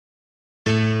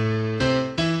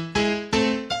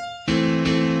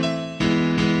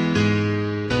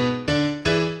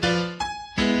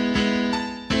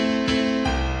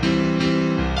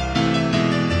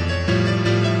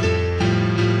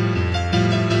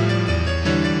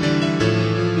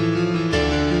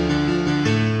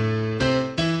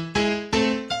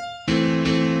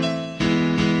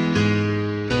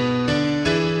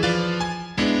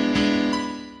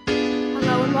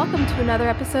another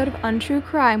episode of Untrue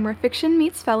Crime, where fiction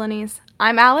meets felonies.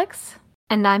 I'm Alex.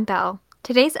 And I'm Belle.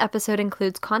 Today's episode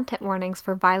includes content warnings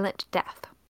for violent death.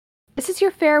 This is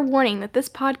your fair warning that this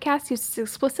podcast uses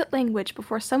explicit language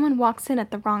before someone walks in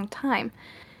at the wrong time.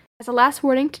 As a last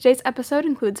warning, today's episode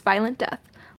includes violent death.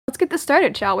 Let's get this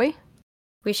started, shall we?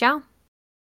 We shall.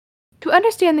 To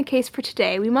understand the case for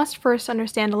today, we must first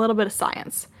understand a little bit of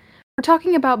science. We're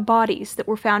talking about bodies that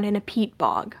were found in a peat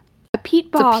bog. A peat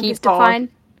bog is defined...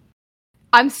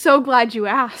 I'm so glad you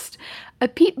asked. A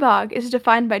peat bog is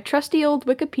defined by trusty old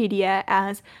Wikipedia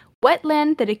as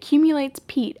wetland that accumulates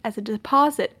peat as a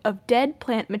deposit of dead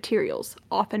plant materials,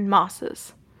 often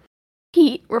mosses.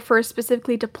 Peat refers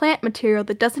specifically to plant material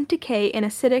that doesn't decay in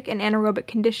acidic and anaerobic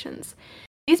conditions.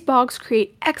 These bogs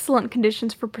create excellent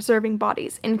conditions for preserving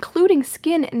bodies, including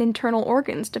skin and internal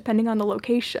organs, depending on the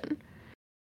location.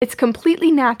 It's completely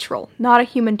natural, not a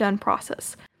human-done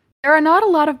process. There are not a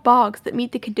lot of bogs that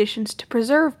meet the conditions to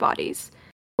preserve bodies.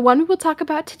 The one we will talk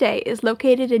about today is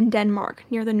located in Denmark,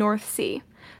 near the North Sea.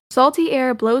 Salty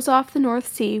air blows off the North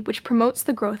Sea, which promotes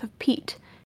the growth of peat.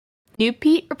 New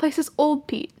peat replaces old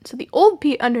peat, so the old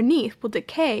peat underneath will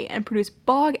decay and produce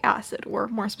bog acid, or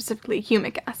more specifically,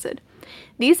 humic acid.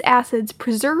 These acids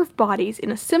preserve bodies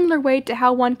in a similar way to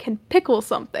how one can pickle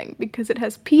something, because it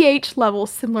has pH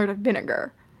levels similar to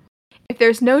vinegar. If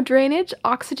there's no drainage,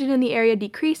 oxygen in the area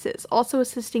decreases, also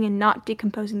assisting in not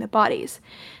decomposing the bodies.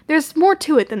 There's more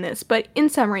to it than this, but in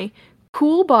summary,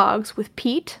 cool bogs with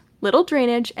peat, little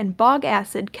drainage, and bog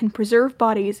acid can preserve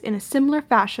bodies in a similar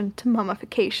fashion to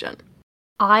mummification.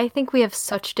 I think we have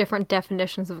such different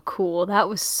definitions of cool. That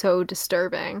was so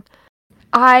disturbing.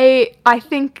 I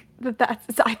think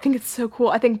I think it's so cool.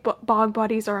 I think bog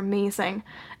bodies are amazing,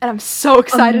 and I'm so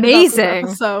excited about this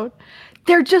episode.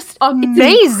 They're just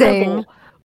amazing.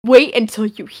 Wait until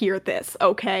you hear this,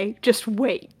 okay? Just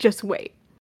wait.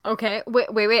 Okay,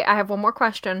 wait. I have one more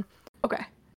question. Okay.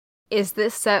 Is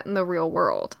this set in the real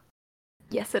world?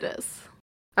 Yes, it is.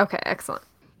 Okay, excellent.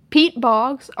 Peat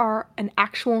bogs are an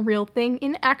actual real thing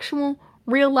in actual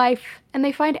real life, and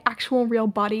they find actual real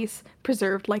bodies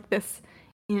preserved like this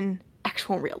in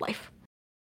actual real life.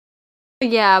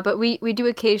 Yeah, but we do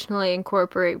occasionally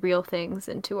incorporate real things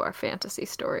into our fantasy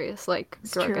stories, like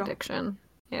drug addiction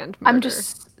and murder.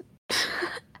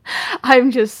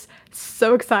 I'm just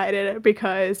so excited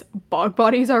because bog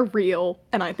bodies are real,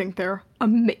 and I think they're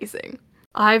amazing.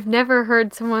 I've never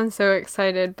heard someone so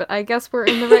excited, but I guess we're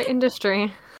in the right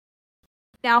industry.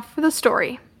 Now for the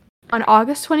story. On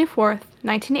August 24th,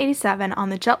 1987, on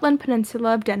the Jutland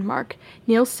Peninsula of Denmark,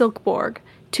 near Silkeborg,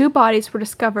 2 bodies were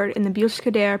discovered in the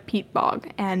Bjørskader peat bog,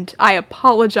 and I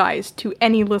apologize to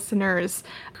any listeners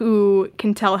who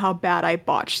can tell how bad I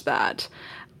botched that.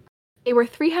 They were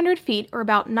 300 feet, or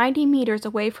about 90 meters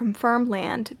away from firm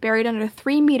land, buried under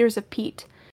 3 meters of peat.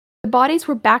 The bodies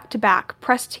were back to back,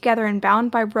 pressed together and bound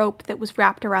by rope that was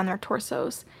wrapped around their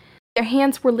torsos. Their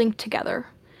hands were linked together.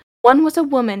 One was a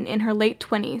woman in her late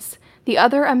 20s, the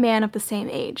other a man of the same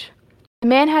age. The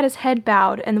man had his head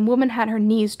bowed, and the woman had her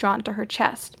knees drawn to her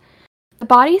chest. The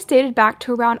bodies dated back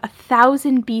to around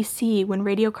 1000 BC when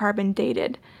radiocarbon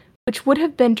dated, which would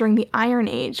have been during the Iron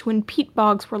Age when peat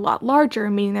bogs were a lot larger,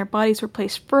 meaning their bodies were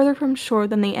placed further from shore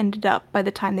than they ended up by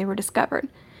the time they were discovered.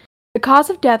 The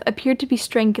cause of death appeared to be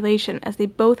strangulation, as they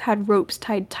both had ropes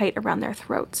tied tight around their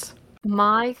throats.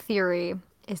 My theory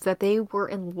is that they were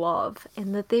in love,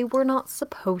 and that they were not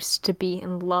supposed to be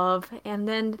in love, and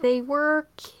then they were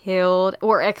killed,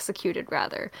 or executed,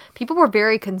 rather. People were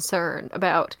very concerned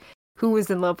about who was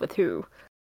in love with who.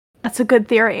 That's a good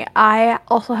theory. I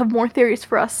also have more theories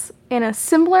for us in a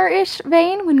similar-ish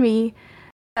vein when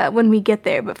we get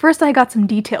there, but first I got some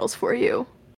details for you.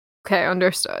 Okay,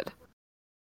 understood.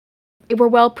 They were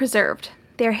well preserved.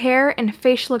 Their hair and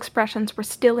facial expressions were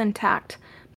still intact,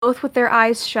 both with their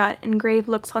eyes shut and grave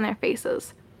looks on their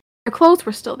faces. Their clothes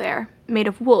were still there, made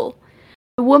of wool.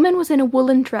 The woman was in a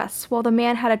woolen dress, while the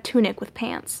man had a tunic with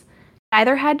pants.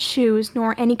 Neither had shoes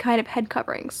nor any kind of head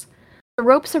coverings. The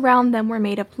ropes around them were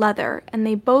made of leather, and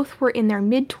they both were in their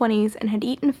mid-20s and had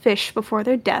eaten fish before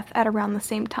their death at around the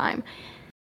same time.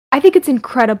 I think it's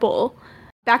incredible.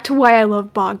 Back to why I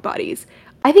love bog bodies.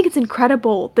 I think it's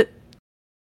incredible that,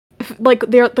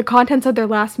 the contents of their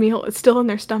last meal is still in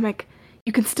their stomach.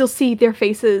 You can still see their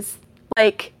faces.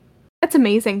 That's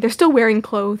amazing. They're still wearing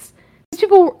clothes. These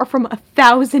people are from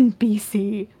 1000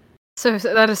 BC. So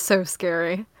that is so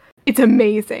scary. It's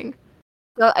amazing.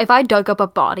 Well, if I dug up a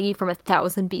body from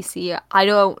 1000 BC, I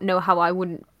don't know how I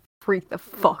wouldn't freak the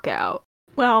fuck out.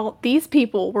 Well, these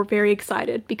people were very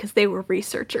excited because they were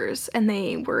researchers and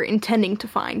they were intending to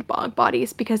find bog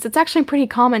bodies because it's actually pretty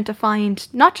common to find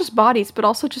not just bodies but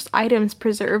also just items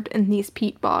preserved in these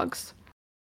peat bogs.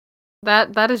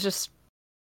 That's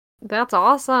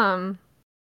awesome.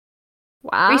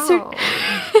 Wow.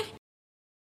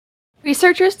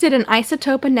 Researchers did an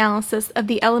isotope analysis of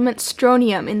the element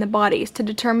strontium in the bodies to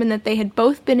determine that they had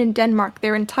both been in Denmark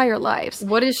their entire lives.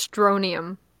 What is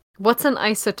strontium? What's an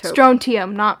isotope?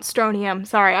 Strontium, not strontium.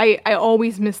 Sorry, I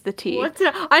always miss the T.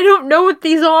 I don't know what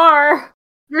these are!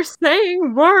 You're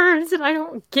saying words and I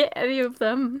don't get any of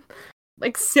them.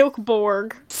 Like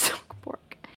Silkborg. Silkborg.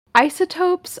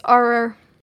 Isotopes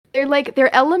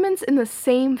they're elements in the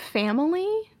same family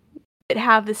that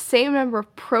have the same number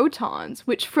of protons,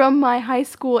 which from my high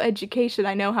school education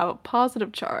I know have a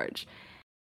positive charge,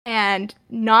 and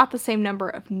not the same number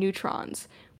of neutrons,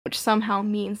 which somehow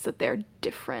means that they're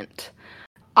different.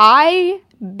 I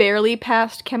barely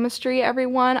passed chemistry,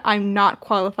 everyone. I'm not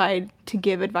qualified to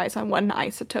give advice on what an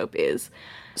isotope is.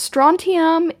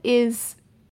 Strontium it's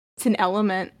an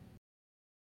element.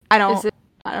 I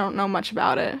don't know much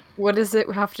about it. What does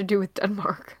it have to do with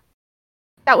Denmark?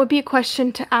 That would be a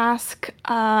question to ask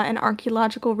an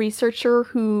archaeological researcher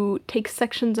who takes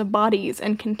sections of bodies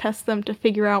and can test them to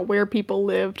figure out where people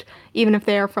lived, even if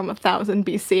they are from 1000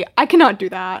 BC. I cannot do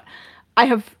that. I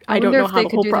don't know how the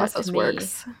whole process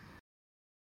works.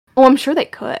 Oh, I'm sure they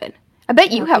could. I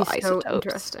bet you have isotopes. So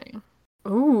interesting.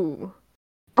 Ooh.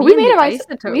 Are we made of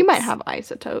isotopes? We might have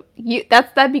isotope.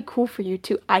 That'd be cool for you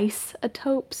too.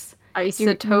 Isotopes.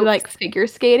 Isotopes. You like figure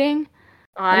skating?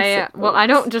 I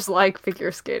don't just like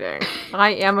figure skating.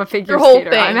 I am a figure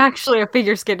skater. Thing. I'm actually a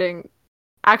figure skating.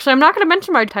 Actually, I'm not going to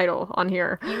mention my title on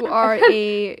here. You are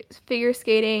a figure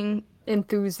skating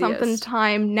enthusiast.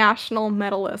 Something-time national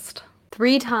medalist.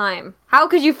 3-time. How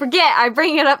could you forget? I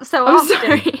bring it up so often.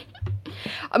 Sorry.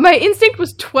 My instinct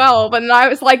was 12, and I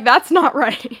was like, that's not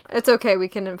right. It's okay, we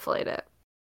can inflate it.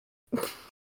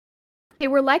 They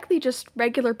were likely just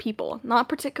regular people, not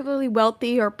particularly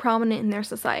wealthy or prominent in their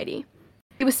society.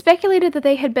 It was speculated that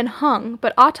they had been hung,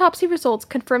 but autopsy results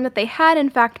confirmed that they had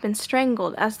in fact been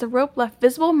strangled, as the rope left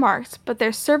visible marks, but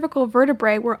their cervical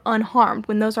vertebrae were unharmed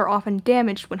when those are often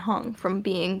damaged when hung from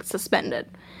being suspended.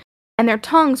 And their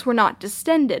tongues were not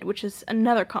distended, which is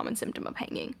another common symptom of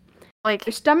hanging. Like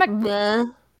their stomach,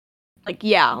 bleh.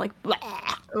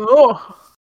 Bleh. Oh,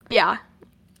 yeah.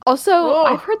 Also,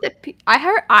 I've heard that I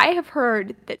have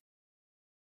heard that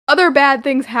other bad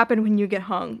things happen when you get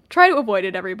hung. Try to avoid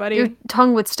it, everybody. Your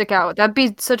tongue would stick out. That'd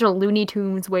be such a Looney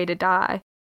Tunes way to die.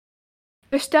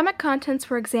 Their stomach contents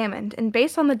were examined, and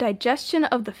based on the digestion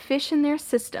of the fish in their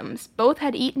systems, both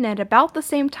had eaten at about the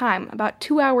same time, about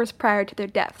 2 hours prior to their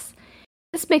deaths.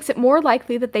 This makes it more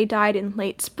likely that they died in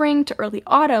late spring to early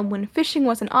autumn when fishing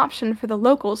was an option for the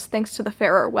locals thanks to the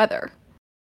fairer weather.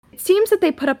 It seems that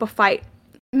they put up a fight.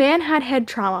 The man had head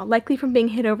trauma, likely from being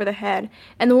hit over the head,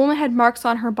 and the woman had marks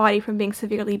on her body from being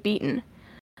severely beaten.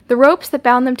 The ropes that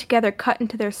bound them together cut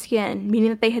into their skin, meaning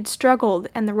that they had struggled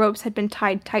and the ropes had been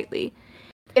tied tightly.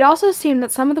 It also seemed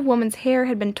that some of the woman's hair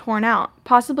had been torn out,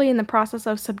 possibly in the process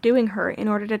of subduing her in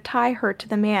order to tie her to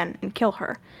the man and kill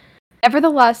her.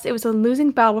 Nevertheless, it was a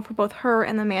losing battle for both her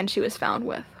and the man she was found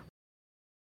with.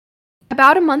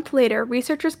 About a month later,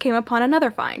 researchers came upon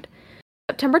another find.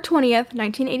 September 20th,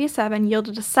 1987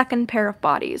 yielded a second pair of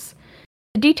bodies.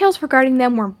 The details regarding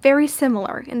them were very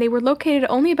similar, and they were located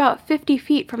only about 50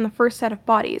 feet from the first set of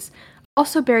bodies,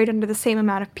 also buried under the same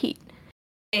amount of peat.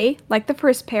 They, like the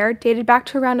first pair, dated back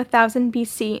to around 1000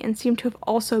 BC and seemed to have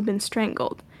also been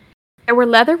strangled. There were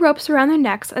leather ropes around their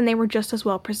necks, and they were just as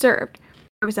well preserved.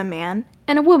 There was a man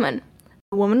and a woman.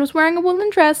 The woman was wearing a woolen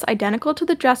dress identical to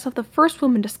the dress of the first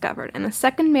woman discovered, and the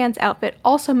second man's outfit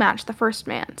also matched the first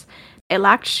man's. They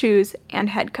lacked shoes and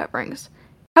head coverings.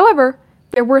 However,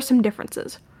 there were some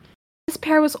differences. This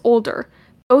pair was older,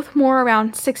 both more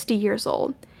around 60 years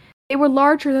old. They were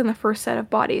larger than the first set of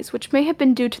bodies, which may have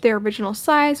been due to their original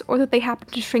size, or that they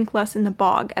happened to shrink less in the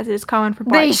bog, as it is common for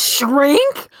bodies. They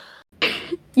shrink?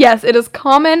 Yes, it is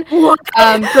common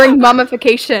during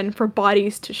mummification for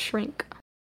bodies to shrink.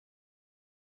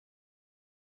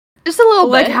 Just a little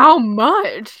bit. Like how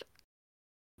much?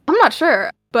 I'm not sure,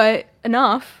 but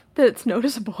enough that it's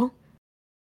noticeable.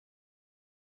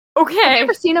 Okay. Have you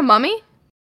ever seen a mummy?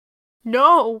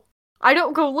 No. I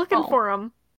don't go looking for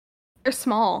them. They're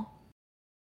small.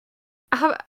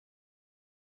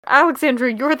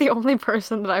 Alexandra, you're the only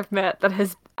person that I've met that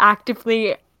has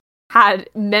actively had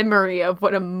memory of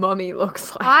what a mummy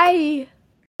looks like. I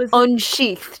was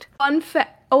unsheathed. I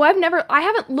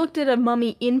haven't looked at a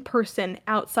mummy in person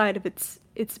outside of its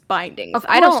its bindings. Of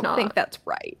course I don't not. think that's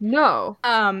right. No.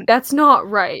 That's not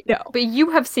right. No. But you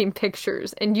have seen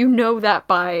pictures, and you know that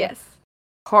by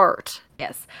heart.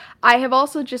 Yes. I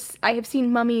have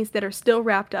seen mummies that are still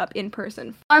wrapped up in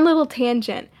person. Fun little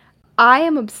tangent. I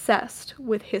am obsessed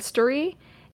with history,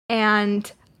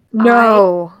 and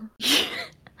no.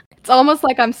 It's almost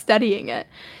like I'm studying it.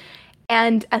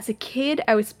 And as a kid,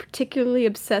 I was particularly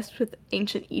obsessed with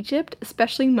ancient Egypt,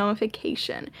 especially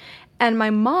mummification. And my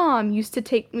mom used to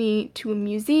take me to a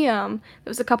museum that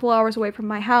was a couple hours away from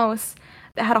my house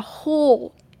that had a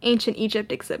whole ancient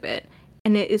Egypt exhibit.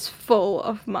 And it is full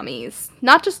of mummies.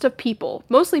 Not just of people,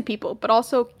 mostly people, but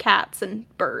also cats and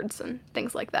birds and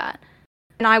things like that.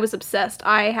 And I was obsessed.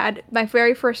 I had my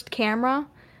very first camera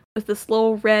was this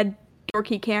little red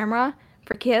dorky camera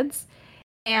for kids.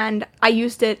 And I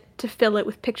used it to fill it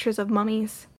with pictures of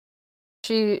mummies.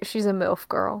 She's a MILF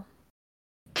girl.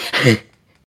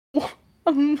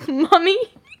 A mummy?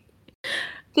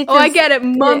 Because, I get it,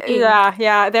 mummy.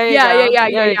 Yeah, there you go.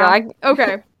 Yeah.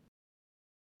 Okay.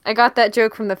 I got that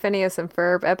joke from the Phineas and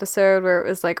Ferb episode where it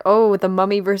was like, oh, the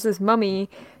mummy versus mummy.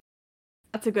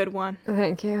 That's a good one.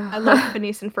 Thank you. I loved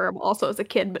Phineas and Ferb also as a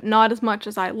kid, but not as much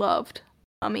as I loved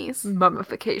mummies.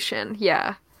 Mummification,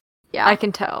 yeah. Yeah. I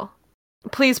can tell.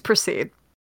 Please proceed.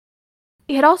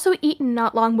 They had also eaten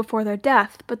not long before their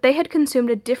death, but they had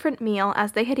consumed a different meal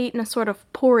as they had eaten a sort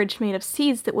of porridge made of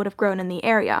seeds that would have grown in the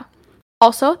area.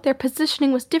 Also, their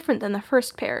positioning was different than the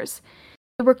first pairs.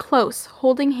 They were close,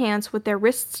 holding hands with their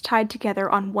wrists tied together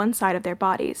on one side of their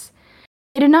bodies.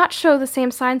 They did not show the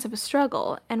same signs of a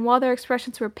struggle, and while their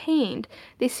expressions were pained,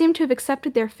 they seemed to have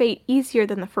accepted their fate easier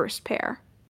than the first pair.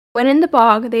 When in the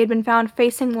bog, they had been found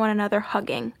facing one another,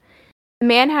 hugging. The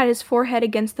man had his forehead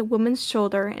against the woman's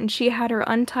shoulder, and she had her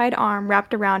untied arm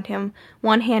wrapped around him,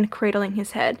 one hand cradling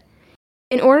his head.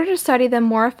 In order to study them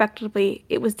more effectively,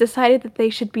 it was decided that they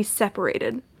should be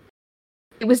separated.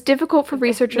 It was difficult for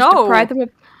researchers to pry them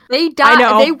apart. They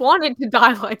died. They wanted to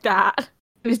die like that.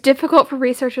 It was difficult for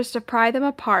researchers to pry them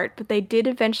apart, but they did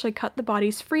eventually cut the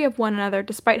bodies free of one another,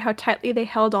 despite how tightly they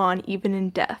held on, even in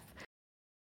death.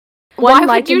 Why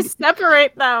would you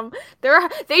separate them?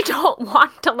 They don't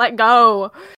want to let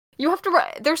go. You have to.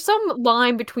 There's some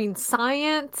line between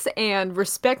science and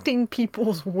respecting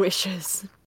people's wishes.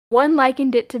 One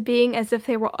likened it to being as if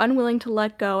they were unwilling to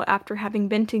let go after having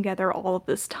been together all of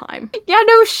this time. Yeah,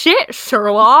 no shit,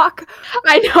 Sherlock.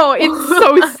 I know, it's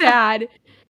so sad.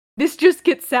 This just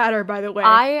gets sadder, by the way.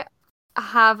 I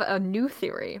have a new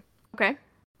theory. Okay.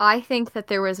 I think that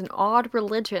there was an odd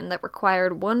religion that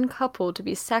required one couple to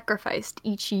be sacrificed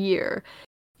each year.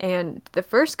 And the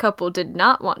first couple did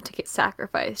not want to get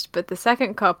sacrificed, but the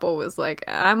second couple was like,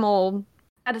 I'm old.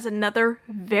 That is another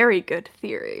very good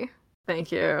theory.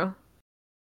 Thank you.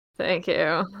 Thank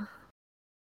you.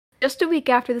 Just a week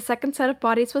after the second set of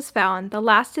bodies was found, the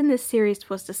last in this series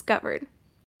was discovered.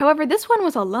 However, this one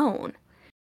was alone.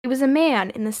 It was a man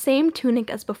in the same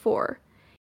tunic as before.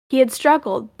 He had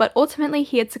struggled, but ultimately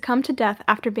he had succumbed to death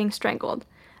after being strangled.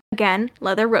 Again,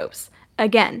 leather ropes.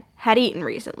 Again, had eaten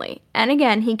recently. And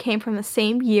again, he came from the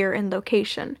same year and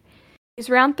location. He was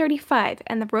around 35,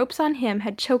 and the ropes on him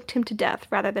had choked him to death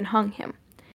rather than hung him.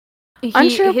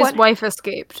 His wife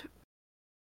escaped.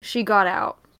 She got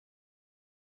out.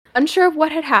 Unsure of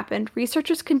what had happened,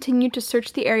 researchers continued to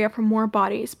search the area for more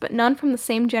bodies, but none from the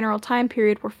same general time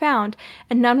period were found,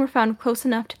 and none were found close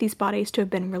enough to these bodies to have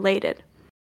been related.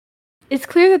 It's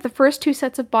clear that the first two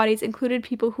sets of bodies included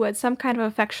people who had some kind of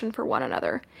affection for one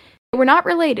another. They were not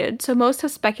related, so most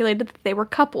have speculated that they were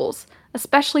couples,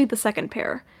 especially the second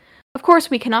pair. Of course,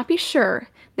 we cannot be sure.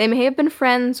 They may have been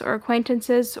friends or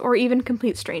acquaintances or even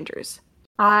complete strangers.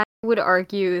 I would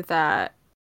argue that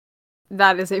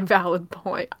is a valid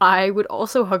point. I would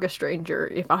also hug a stranger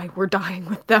if I were dying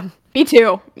with them. Me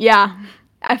too, yeah.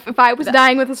 If I was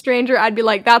dying with a stranger, I'd be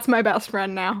like, that's my best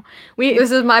friend now.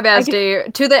 This is my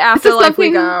bestie. To the afterlife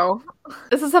we go.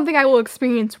 This is something I will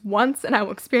experience once, and I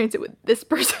will experience it with this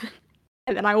person.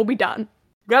 And then I will be done.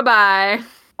 Goodbye.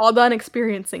 All done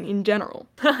experiencing in general.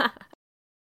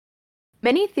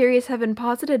 Many theories have been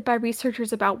posited by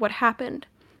researchers about what happened.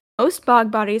 Most bog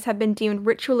bodies have been deemed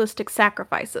ritualistic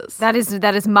sacrifices. That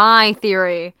is my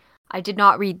theory. I did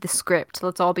not read the script.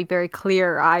 Let's all be very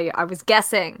clear. I was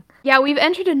guessing. Yeah, we've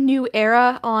entered a new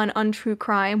era on Untrue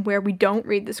Crime where we don't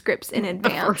read the scripts in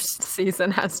advance. The first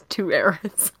season has 2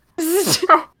 eras.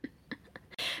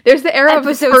 There's the era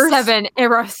Episode 7,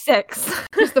 era 6.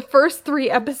 There's the first 3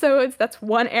 episodes, that's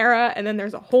one era, and then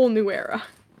there's a whole new era.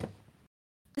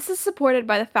 This is supported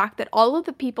by the fact that all of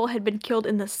the people had been killed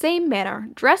in the same manner,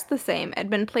 dressed the same, and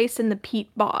been placed in the peat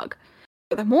bog.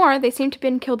 Furthermore, they seem to have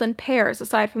been killed in pairs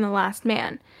aside from the last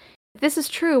man. If this is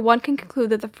true, one can conclude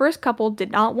that the first couple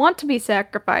did not want to be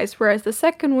sacrificed, whereas the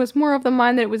second was more of the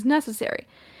mind that it was necessary.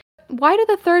 Why did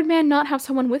the third man not have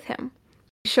someone with him?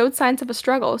 He showed signs of a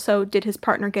struggle, so did his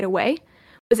partner get away?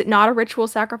 Was it not a ritual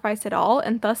sacrifice at all,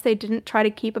 and thus they didn't try to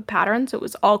keep a pattern so it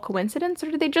was all coincidence,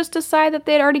 or did they just decide that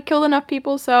they had already killed enough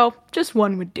people so just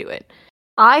one would do it?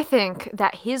 I think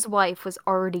that his wife was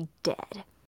already dead.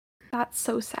 That's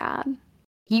so sad.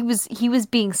 He was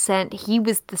being sent. He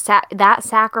was that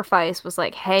sacrifice was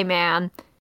like, hey man,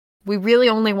 we really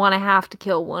only want to have to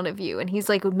kill one of you. And he's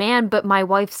like, man, but my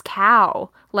wife's cow.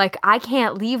 Like, I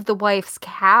can't leave the wife's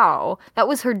cow. That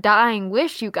was her dying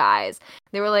wish, you guys.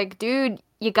 They were like, dude,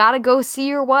 you gotta go see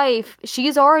your wife.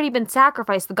 She's already been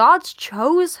sacrificed. The gods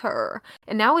chose her.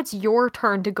 And now it's your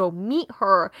turn to go meet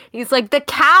her. He's like, the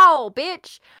cow,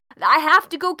 bitch. I have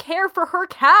to go care for her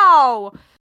cow.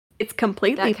 It's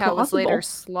completely that cow plausible. Was later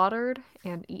slaughtered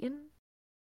and eaten.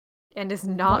 And is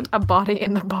not a body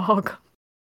in the bog.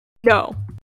 No.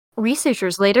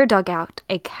 Researchers later dug out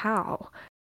a cow.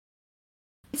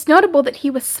 It's notable that he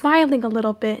was smiling a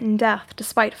little bit in death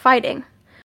despite fighting.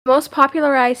 The most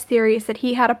popularized theory is that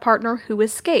he had a partner who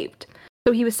escaped,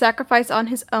 so he was sacrificed on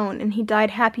his own and he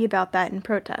died happy about that in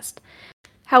protest.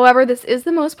 However, this is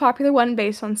the most popular one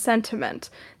based on sentiment.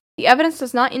 The evidence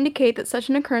does not indicate that such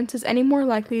an occurrence is any more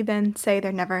likely than, say,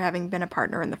 there never having been a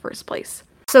partner in the first place.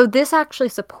 So this actually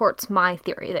supports my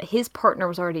theory that his partner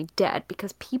was already dead,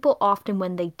 because people often,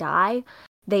 when they die,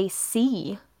 they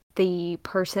see the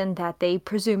person that they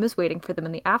presume is waiting for them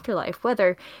in the afterlife,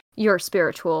 whether you're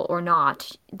spiritual or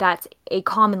not. That's a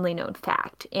commonly known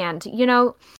fact. And, you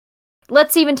know,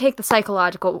 let's even take the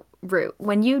psychological route.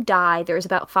 When you die, there's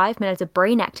about 5 minutes of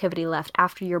brain activity left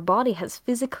after your body has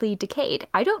physically decayed.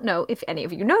 I don't know if any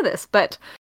of you know this, but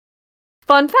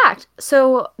fun fact.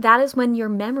 So that is when your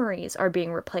memories are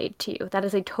being replayed to you. That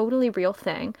is a totally real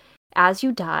thing. As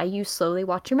you die, you slowly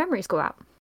watch your memories go out.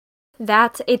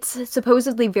 It's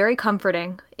supposedly very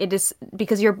comforting. It is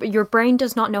because your brain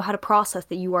does not know how to process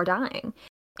that you are dying.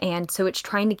 And so it's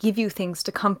trying to give you things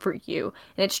to comfort you.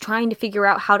 And it's trying to figure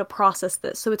out how to process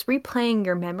this. So it's replaying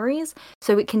your memories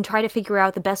so it can try to figure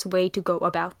out the best way to go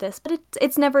about this. But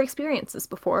it's never experienced this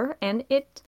before. And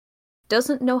it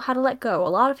doesn't know how to let go. A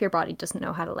lot of your body doesn't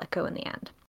know how to let go in the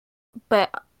end. But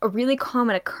a really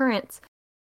common occurrence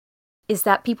is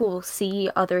that people will see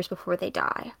others before they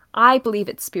die. I believe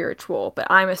it's spiritual, but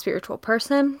I'm a spiritual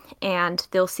person, and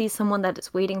they'll see someone that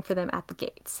is waiting for them at the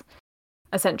gates,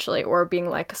 essentially, or being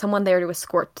like someone there to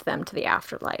escort them to the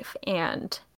afterlife.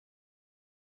 And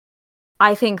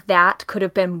I think that could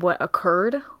have been what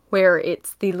occurred, where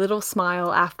it's the little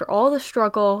smile after all the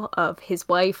struggle of his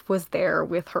wife was there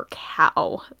with her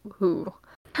cow, who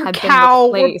had been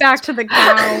replaced. We're back to the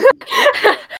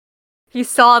cow. He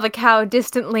saw the cow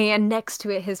distantly and next to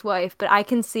it his wife, but I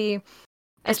can see,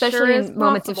 especially in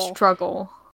moments of struggle.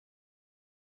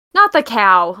 Not the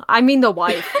cow, I mean the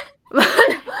wife.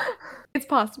 It's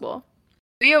possible.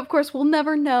 We, of course, will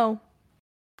never know.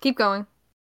 Keep going.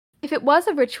 If it was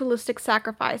a ritualistic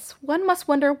sacrifice, one must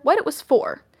wonder what it was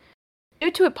for.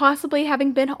 Due to it possibly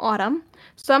having been autumn,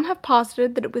 some have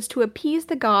posited that it was to appease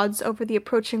the gods over the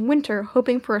approaching winter,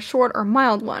 hoping for a short or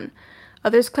mild one.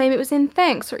 Others claim it was in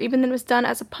thanks, or even that it was done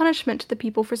as a punishment to the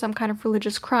people for some kind of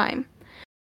religious crime.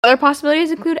 Other possibilities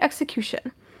include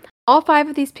execution. All 5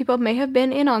 of these people may have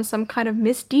been in on some kind of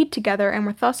misdeed together and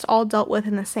were thus all dealt with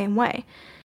in the same way.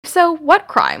 If so, what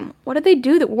crime? What did they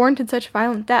do that warranted such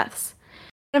violent deaths?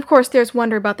 And of course, there's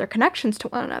wonder about their connections to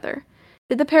one another.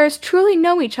 Did the pairs truly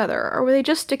know each other, or were they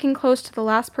just sticking close to the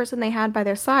last person they had by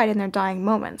their side in their dying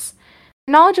moments?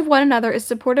 Their knowledge of one another is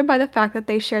supported by the fact that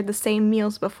they shared the same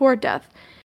meals before death.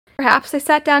 Perhaps they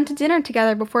sat down to dinner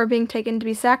together before being taken to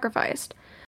be sacrificed.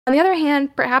 On the other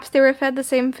hand, perhaps they were fed the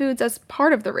same foods as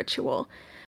part of the ritual.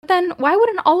 But then, why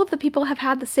wouldn't all of the people have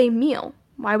had the same meal?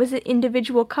 Why was it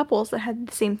individual couples that had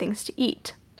the same things to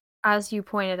eat? As you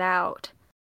pointed out,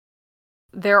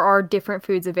 there are different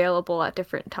foods available at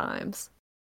different times.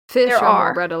 Fish are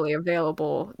more readily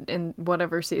available in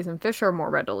whatever season. Fish are more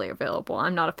readily available.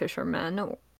 I'm not a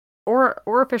fisherman or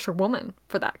a fisherwoman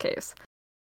for that case.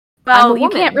 Well, you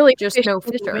can't really just know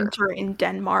fisher winter in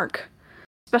Denmark,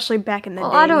 especially back in the day.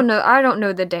 I don't know. I don't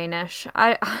know the Danish.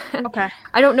 Okay.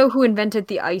 I don't know who invented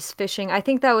the ice fishing. I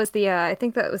think that was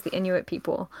the Inuit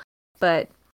people. But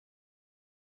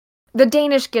the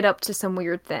Danish get up to some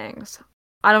weird things.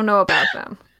 I don't know about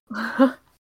them.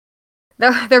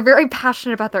 They're very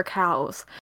passionate about their cows.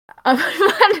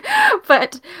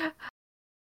 But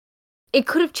it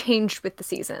could have changed with the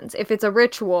seasons. If it's a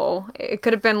ritual, it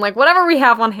could have been like, whatever we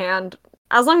have on hand,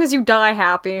 As long as you die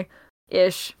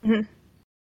happy-ish. Mm-hmm.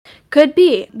 Could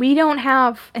be. We don't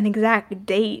have an exact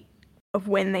date of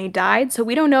when they died, so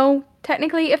we don't know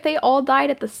technically if they all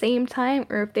died at the same time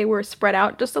or if they were spread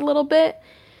out just a little bit.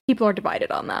 People are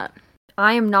divided on that.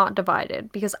 I am not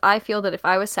divided, because I feel that if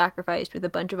I was sacrificed with a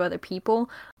bunch of other people,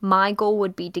 my goal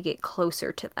would be to get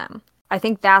closer to them. I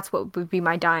think that's what would be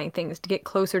my dying thing, is to get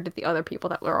closer to the other people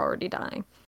that were already dying,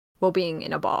 while being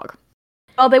in a bog.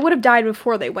 Well, they would have died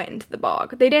before they went into the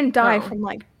bog. They didn't die from,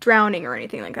 like, drowning or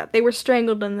anything like that. They were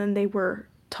strangled and then they were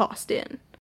tossed in.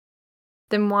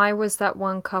 Then why was that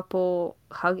one couple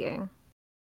hugging?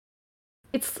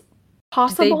 It's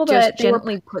possible Did they that just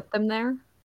gently put them there?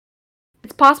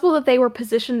 It's possible that they were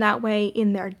positioned that way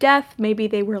in their death. Maybe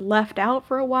they were left out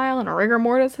for a while and a rigor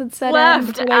mortis had set in.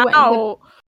 Left out!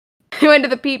 They went to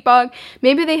the peat bog.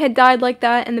 Maybe they had died like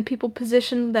that and the people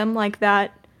positioned them like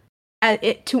that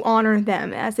to honor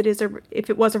them, as it is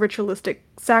if it was a ritualistic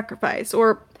sacrifice.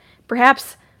 Or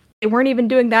perhaps they weren't even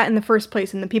doing that in the first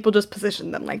place and the people just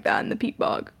positioned them like that in the peat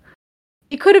bog.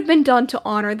 It could have been done to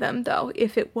honor them, though,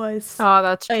 if it was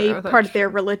that's true. part of their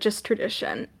religious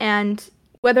tradition. And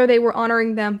whether they were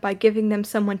honoring them by giving them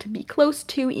someone to be close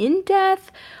to in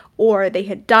death, or they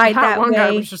had died that way. That one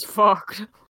guy was just fucked.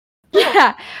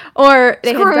 Yeah, or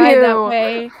they had died you. that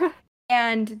way,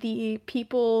 and the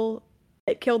people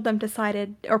that killed them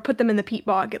decided, or put them in the peat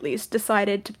bog at least,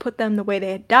 decided to put them the way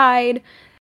they had died.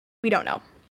 We don't know.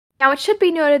 Now, it should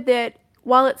be noted that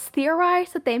while it's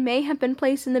theorized that they may have been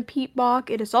placed in the peat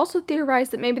bog, it is also theorized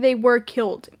that maybe they were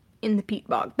killed in the peat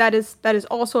bog. That is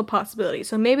also a possibility.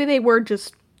 So maybe they were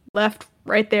just left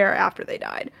right there after they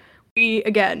died. We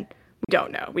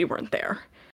don't know. We weren't there.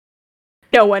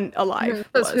 No one alive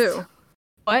Says was. who?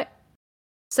 What?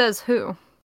 Says who?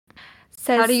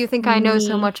 Says How do you think I know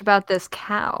so much about this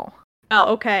cow?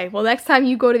 Oh, okay. Well, next time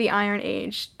you go to the Iron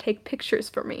Age, take pictures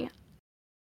for me.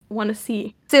 I want to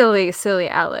see. Silly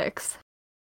Alex.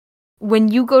 When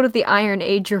you go to the Iron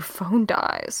Age, your phone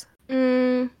dies.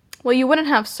 Well, you wouldn't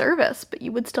have service, but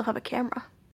you would still have a camera.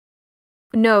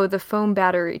 No, the phone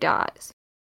battery dies.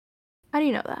 How do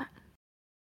you know that?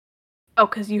 Oh,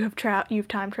 because you have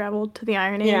time traveled to the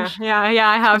Iron Age? Yeah,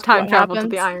 I have time traveled to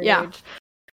the Iron Age.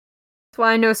 That's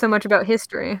why I know so much about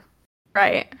history.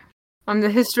 Right. I'm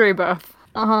the history buff.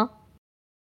 Uh-huh.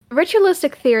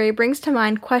 Ritualistic theory brings to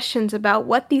mind questions about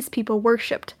what these people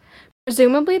worshipped.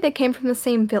 Presumably, they came from the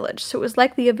same village, so it was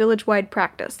likely a village-wide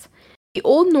practice. The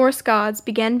Old Norse gods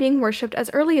began being worshipped as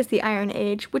early as the Iron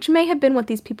Age, which may have been what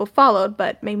these people followed,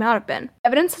 but may not have been.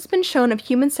 Evidence has been shown of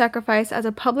human sacrifice as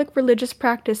a public religious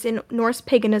practice in Norse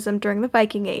paganism during the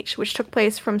Viking Age, which took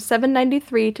place from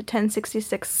 793 to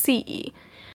 1066 CE.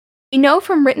 We know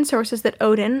from written sources that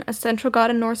Odin, a central god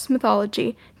in Norse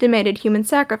mythology, demanded human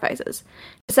sacrifices.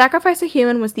 To sacrifice a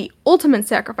human was the ultimate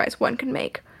sacrifice one could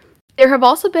make. There have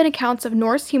also been accounts of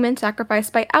Norse human sacrifice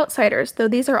by outsiders, though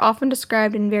these are often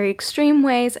described in very extreme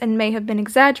ways and may have been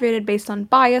exaggerated based on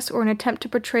bias or an attempt to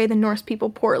portray the Norse people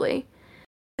poorly.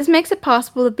 This makes it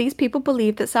possible that these people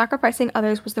believed that sacrificing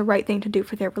others was the right thing to do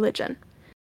for their religion.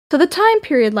 So the time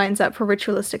period lines up for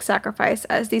ritualistic sacrifice,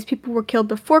 as these people were killed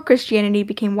before Christianity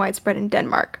became widespread in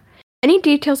Denmark. Any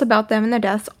details about them and their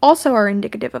deaths also are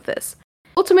indicative of this.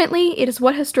 Ultimately, it is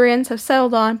what historians have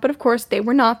settled on, but of course they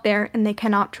were not there and they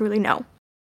cannot truly know.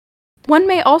 One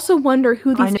may also wonder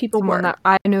who these people were.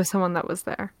 I know someone that was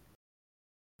there.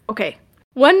 Okay.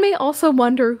 One may also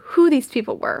wonder who these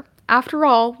people were. After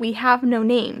all, we have no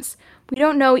names. We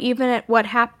don't know even at what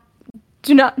happened.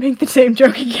 Do not make the same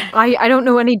joke again. I don't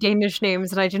know any Danish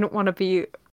names and I didn't want to be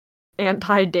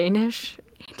anti-Danish.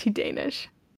 Anti-Danish.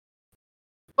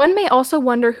 One may also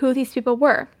wonder who these people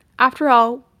were. After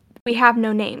all, we have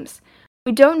no names.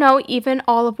 We don't know even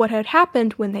all of what had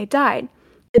happened when they died.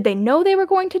 Did they know they were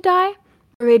going to die?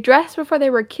 Were they dressed before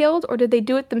they were killed, or did they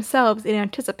do it themselves in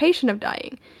anticipation of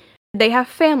dying? Did they have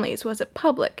families? Was it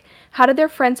public? How did their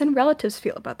friends and relatives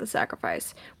feel about the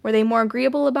sacrifice? Were they more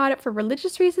agreeable about it for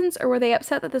religious reasons, or were they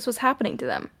upset that this was happening to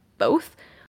them? Both?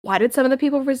 Why did some of the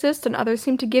people resist and others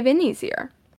seem to give in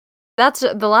easier?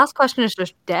 The last question is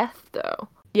just death, though.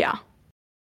 Yeah.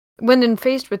 When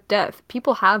faced with death,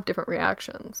 people have different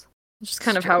reactions. It's just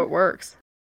kind of how it works.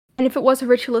 And if it was a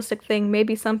ritualistic thing,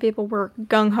 maybe some people were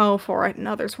gung-ho for it and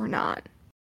others were not.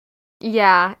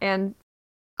 Yeah, and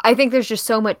I think there's just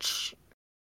so much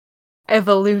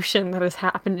evolution that has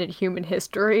happened in human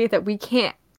history that we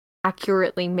can't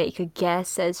accurately make a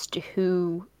guess as to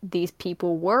who these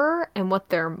people were and what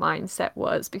their mindset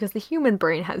was, because the human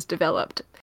brain has developed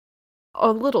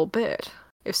a little bit,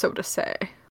 if so to say.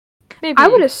 Maybe, I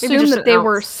would assume that they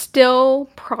were still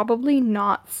probably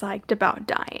not psyched about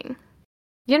dying.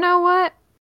 You know what?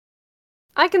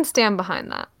 I can stand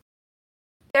behind that.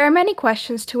 There are many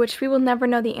questions to which we will never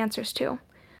know the answers to.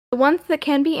 The ones that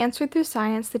can be answered through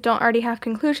science that don't already have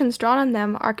conclusions drawn on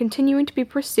them are continuing to be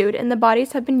pursued, and the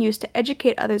bodies have been used to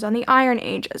educate others on the Iron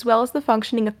Age as well as the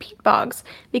functioning of peat bogs,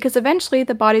 because eventually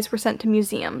the bodies were sent to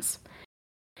museums.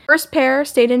 The first pair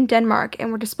stayed in Denmark and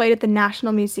were displayed at the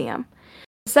National Museum.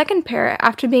 The second pair,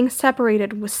 after being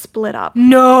separated, was split up.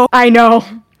 No! I know!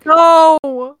 No!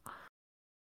 The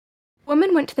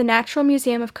woman went to the Natural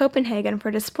Museum of Copenhagen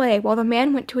for display, while the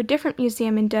man went to a different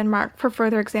museum in Denmark for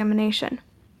further examination.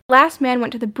 The last man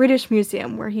went to the British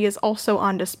Museum, where he is also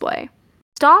on display.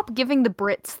 Stop giving the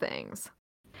Brits things.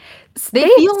 They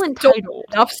feel entitled.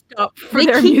 Enough stuff for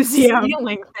their museum.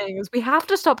 Stealing things. We have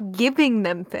to stop giving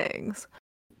them things.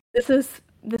 This is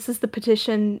the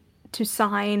petition to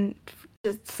sign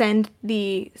to send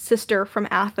the sister from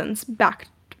Athens back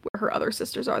to where her other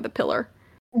sisters are, the pillar.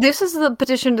 This is the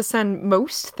petition to send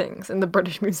most things in the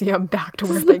British Museum back to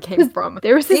where they came from.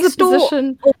 There's this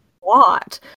petition. A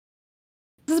lot.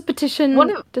 This is a petition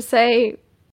to say, I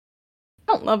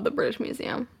don't love the British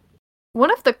Museum.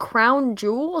 One of the crown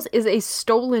jewels is a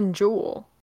stolen jewel.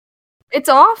 It's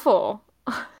awful.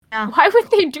 Yeah. Why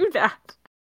would they do that?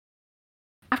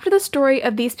 After the story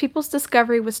of these people's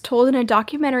discovery was told in a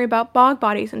documentary about bog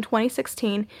bodies in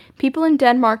 2016, people in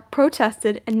Denmark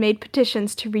protested and made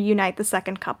petitions to reunite the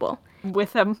second couple.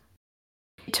 With them.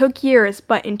 It took years,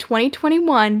 but in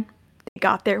 2021, they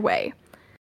got their way.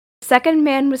 The second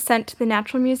man was sent to the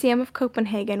Natural Museum of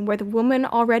Copenhagen, where the woman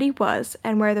already was,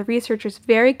 and where the researchers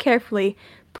very carefully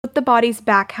put the bodies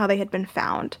back how they had been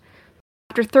found.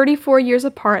 After 34 years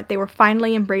apart, they were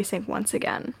finally embracing once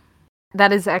again.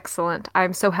 That is excellent.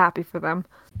 I'm so happy for them.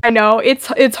 I know, it's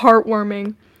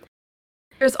heartwarming.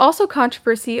 There's also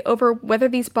controversy over whether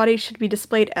these bodies should be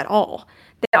displayed at all.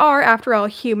 They are, after all,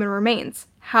 human remains.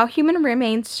 How human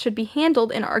remains should be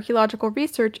handled in archaeological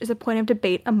research is a point of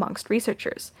debate amongst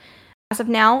researchers. As of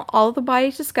now, all of the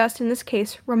bodies discussed in this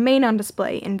case remain on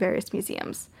display in various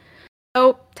museums.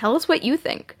 So, tell us what you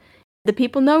think. Do the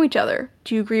people know each other?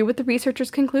 Do you agree with the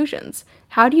researchers' conclusions?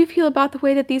 How do you feel about the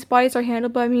way that these bodies are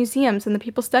handled by museums and the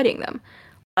people studying them?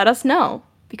 Let us know,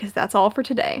 because that's all for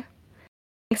today.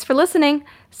 Thanks for listening.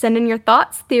 Send in your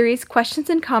thoughts, theories, questions,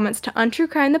 and comments to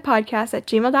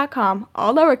untruecrimethepodcast@gmail.com,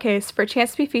 all lowercase, for a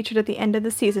chance to be featured at the end of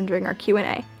the season during our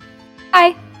Q&A.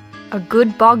 Bye! A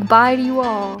good bog bye to you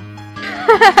all.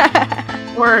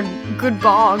 Or a good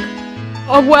bog.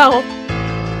 Oh well.